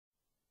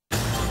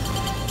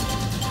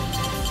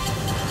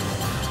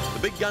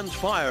guns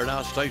fire in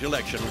our state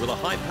election with a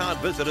high-powered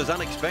visitor's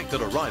unexpected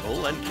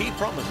arrival and key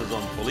promises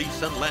on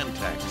police and land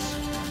tax.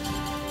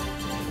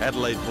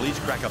 Adelaide police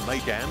crack a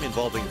mayhem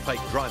involving fake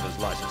driver's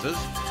licences.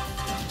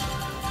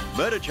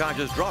 Murder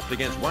charges dropped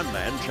against one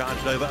man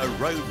charged over a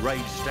road rage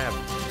stab.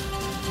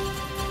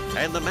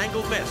 And the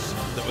mangled mess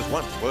that was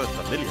once worth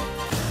 $1 million.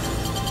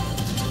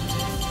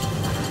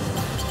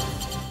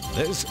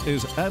 This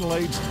is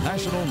Adelaide's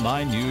National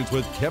 9 News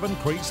with Kevin,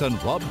 Crease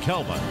and Rob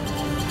Kelvin.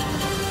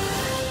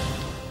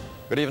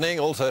 Good evening.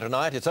 Also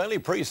tonight, it's only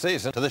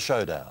pre-season to the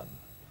showdown.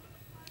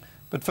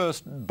 But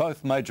first,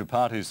 both major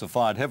parties have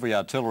fired heavy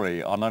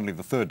artillery on only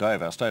the third day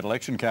of our state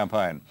election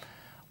campaign.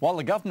 While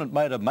the government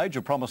made a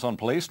major promise on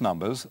police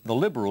numbers, the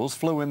Liberals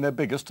flew in their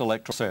biggest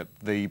electoral set,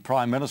 the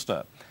Prime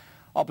Minister.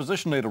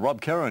 Opposition leader Rob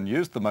Kerrin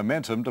used the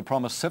momentum to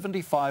promise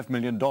 $75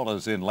 million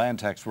in land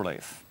tax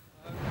relief.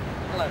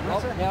 Hello,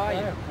 Rob. How are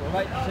you?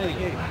 Great to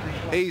see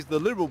you. He's the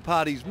Liberal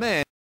Party's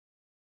man.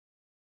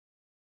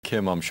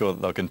 Kim, I'm sure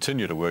that they'll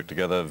continue to work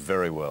together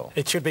very well.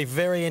 It should be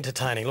very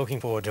entertaining. Looking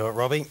forward to it,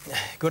 Robbie.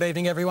 Good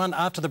evening, everyone.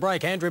 After the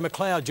break, Andrew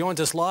McLeod joins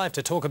us live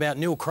to talk about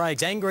Neil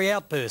Craig's angry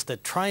outburst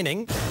at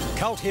training,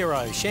 cult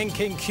hero Shen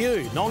King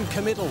Q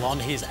non-committal on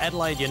his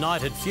Adelaide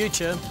United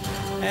future,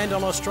 and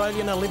an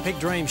Australian Olympic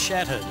dream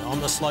shattered on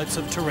the slopes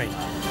of Torino.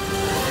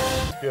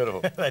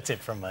 Beautiful. That's it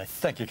from me.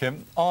 Thank you,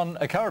 Kim. On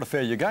A Current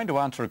Affair, you're going to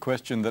answer a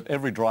question that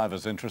every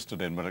driver's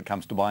interested in when it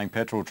comes to buying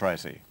petrol,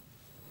 Tracy.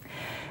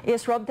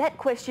 Yes, Rob, that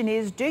question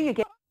is, do you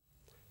get...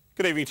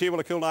 Good evening to you. Well,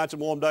 the cool nights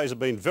and warm days have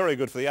been very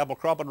good for the apple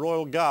crop, and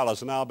royal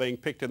galas are now being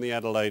picked in the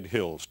Adelaide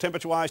Hills.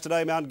 Temperature-wise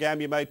today, Mount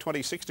Gambier made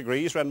 26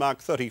 degrees, Renmark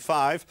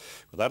 35,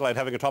 with Adelaide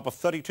having a top of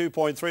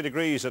 32.3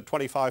 degrees at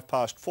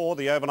 4.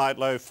 The overnight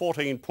low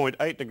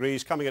 14.8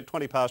 degrees, coming at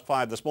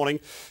 5 this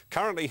morning.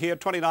 Currently here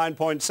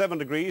 29.7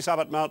 degrees, up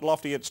at Mount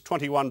Lofty it's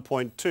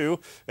 21.2.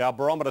 Our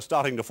barometer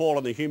starting to fall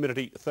and the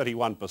humidity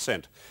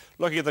 31%.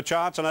 Looking at the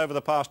charts, and over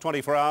the past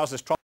 24 hours,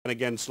 this and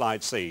again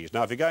slight seas.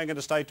 Now, if you're going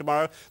interstate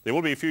tomorrow, there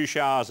will be a few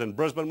showers in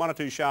Brisbane, 1 or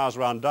 2 showers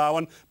around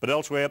Darwin, but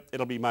elsewhere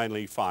it'll be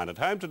mainly fine. At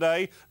home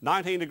today,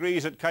 19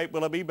 degrees at Cape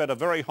Willoughby, but a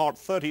very hot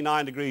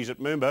 39 degrees at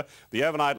Moomba. The overnight